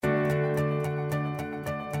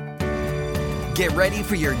Get ready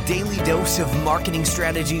for your daily dose of marketing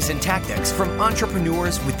strategies and tactics from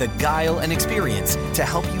entrepreneurs with the guile and experience to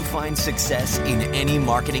help you find success in any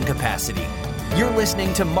marketing capacity. You're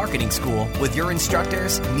listening to Marketing School with your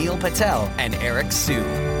instructors, Neil Patel and Eric Siu.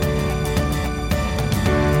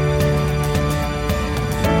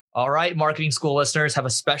 All right, Marketing School listeners, have a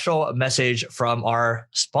special message from our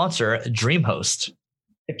sponsor, DreamHost.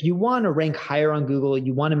 If you want to rank higher on Google,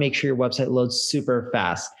 you want to make sure your website loads super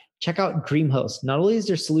fast. Check out DreamHost. Not only is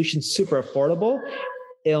their solution super affordable,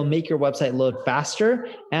 it'll make your website load faster,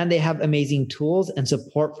 and they have amazing tools and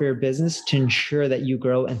support for your business to ensure that you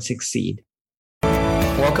grow and succeed.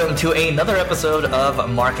 Welcome to another episode of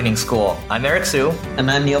Marketing School. I'm Eric Siu.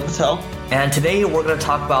 And I'm Neil Patel. And today we're going to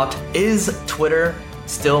talk about, is Twitter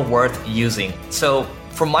still worth using? So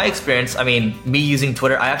from my experience, me using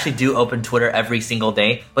Twitter, I actually do open Twitter every single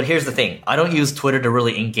day. But here's the thing. I don't use Twitter to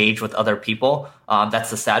really engage with other people.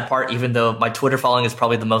 That's the sad part, even though my Twitter following is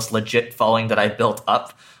probably the most legit following that I built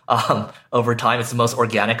up over time. It's the most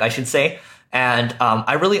organic, I should say. And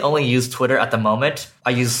I really only use Twitter at the moment. I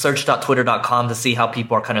use search.twitter.com to see how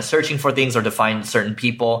people are kind of searching for things or to find certain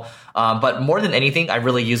people. But more than anything, I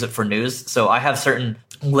really use it for news. So I have certain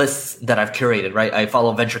lists that I've curated, right? I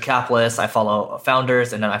follow venture capitalists, I follow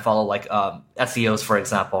founders, and then I follow SEOs, for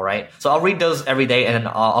example, right? So I'll read those every day, and then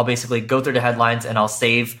I'll basically go through the headlines and I'll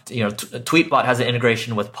save. Tweetbot has an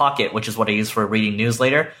integration with Pocket, which is what I use for reading news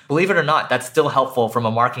later. Believe it or not, that's still helpful from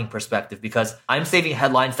a marketing perspective because I'm saving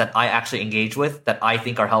headlines that I actually engage with that I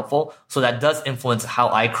think are helpful. So that does influence how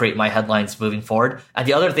I create my headlines moving forward. And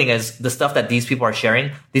the other thing is the stuff that these people are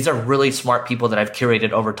sharing. These are really smart people that I've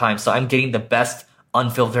curated over time. So I'm getting the best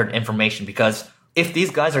unfiltered information because if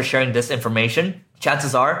these guys are sharing this information,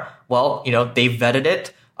 chances are, they vetted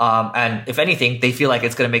it. And if anything, they feel like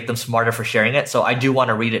it's going to make them smarter for sharing it. So I do want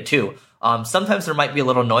to read it too. Sometimes there might be a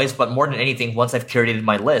little noise, but more than anything, once I've curated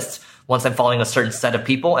my list, once I'm following a certain set of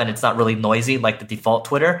people and it's not really noisy like the default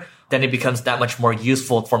Twitter, then it becomes that much more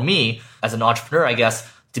useful for me as an entrepreneur, I guess,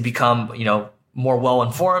 to become, more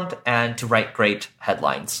well-informed and to write great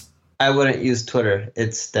headlines. I wouldn't use Twitter.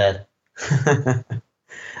 It's dead.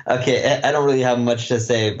 Okay, I don't really have much to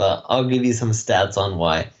say, but I'll give you some stats on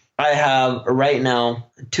why. I have right now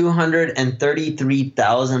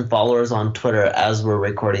 233,000 followers on Twitter as we're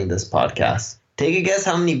recording this podcast. Take a guess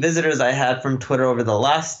how many visitors I had from Twitter over the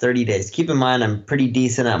last 30 days. Keep in mind, I'm pretty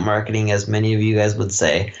decent at marketing, as many of you guys would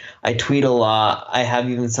say. I tweet a lot. I have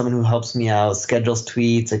even someone who helps me out, schedules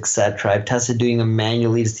tweets, etc. I've tested doing them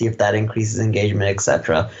manually to see if that increases engagement,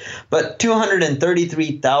 etc. But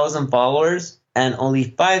 233,000 followers and only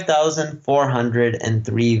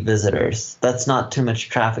 5,403 visitors. That's not too much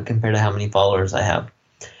traffic compared to how many followers I have.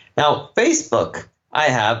 Now, Facebook. I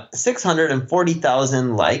have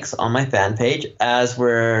 640,000 likes on my fan page as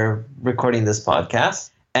we're recording this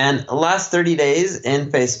podcast. And last 30 days in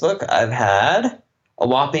Facebook, I've had a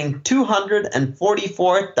whopping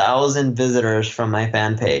 244,000 visitors from my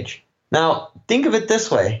fan page. Now, think of it this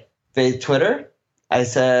way. Twitter, I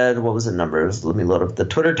said, what was the numbers? Let me load up the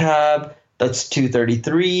Twitter tab. That's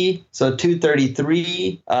 233. So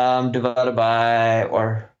 233 divided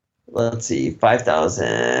by, let's see,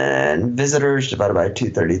 5,000 visitors divided by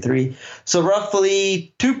 233. So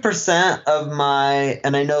roughly 2% of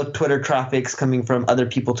and I know Twitter traffic's coming from other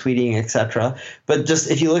people tweeting, etc. But just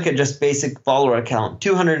if you look at just basic follower count,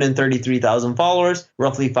 233,000 followers,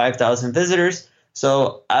 roughly 5,000 visitors.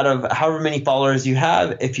 So out of however many followers you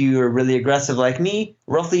have, if you're really aggressive like me,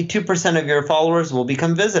 roughly 2% of your followers will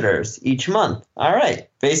become visitors each month. All right,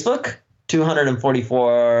 Facebook.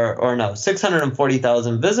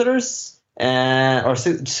 640,000 visitors or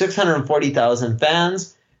 640,000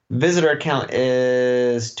 fans. Visitor count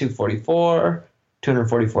is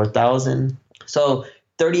 244,000. So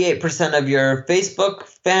 38% of your Facebook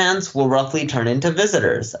fans will roughly turn into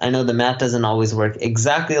visitors. I know the math doesn't always work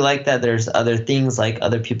exactly like that. There's other things like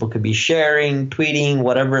other people could be sharing, tweeting,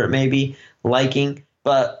 whatever it may be, liking.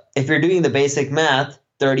 But if you're doing the basic math,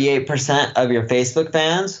 38% of your Facebook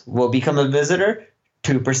fans will become a visitor.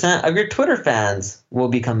 2% of your Twitter fans will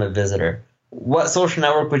become a visitor. What social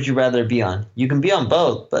network would you rather be on? You can be on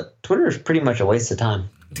both, but Twitter is pretty much a waste of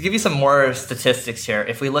time. To give you some more statistics here,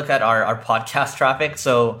 if we look at our podcast traffic,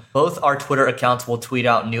 so both our Twitter accounts will tweet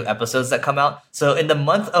out new episodes that come out. So in the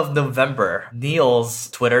month of November,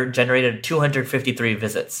 Neil's Twitter generated 253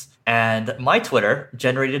 visits, and my Twitter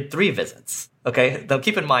generated 3 visits. Okay, now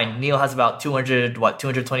keep in mind, Neil has about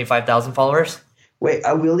 225,000 followers? Wait,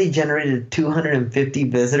 I really generated 250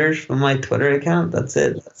 visitors from my Twitter account? That's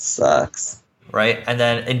it? That sucks. Right? And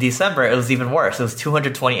then in December, it was even worse. It was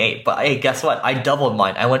 228. But hey, guess what? I doubled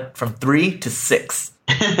mine. I went from 3 to 6.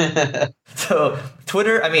 So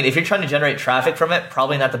Twitter, I mean, if you're trying to generate traffic from it,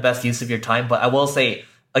 probably not the best use of your time. But I will say,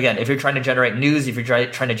 again, if you're trying to generate news, if you're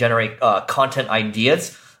trying to generate content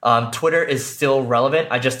ideas, Twitter is still relevant.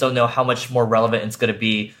 I just don't know how much more relevant it's going to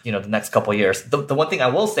be, the next couple of years. The one thing I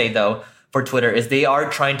will say, though, for Twitter is they are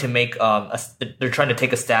trying to make they're trying to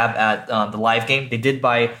take a stab at the live game. They did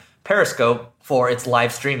buy Periscope for its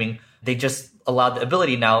live streaming. They just allowed the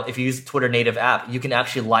ability now, if you use Twitter native app, you can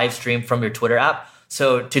actually live stream from your Twitter app.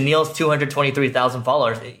 So to Neil's 223,000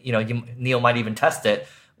 followers, Neil might even test it,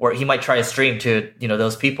 or he might try to stream to,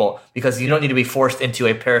 those people, because you don't need to be forced into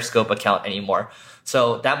a Periscope account anymore.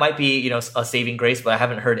 So that might be, a saving grace, but I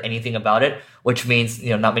haven't heard anything about it, which means,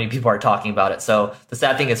 not many people are talking about it. So the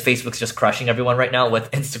sad thing is Facebook's just crushing everyone right now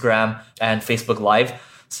with Instagram and Facebook Live.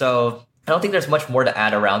 So I don't think there's much more to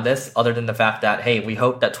add around this other than the fact that, hey, we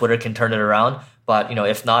hope that Twitter can turn it around. But,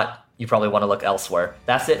 if not, you probably want to look elsewhere.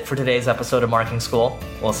 That's it for today's episode of Marketing School.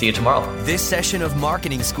 We'll see you tomorrow. This session of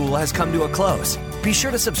Marketing School has come to a close. Be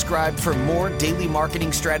sure to subscribe for more daily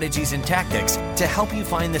marketing strategies and tactics to help you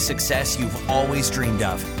find the success you've always dreamed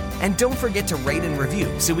of. And don't forget to rate and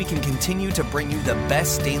review so we can continue to bring you the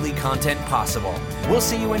best daily content possible. We'll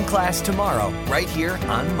see you in class tomorrow, right here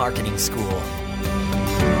on Marketing School.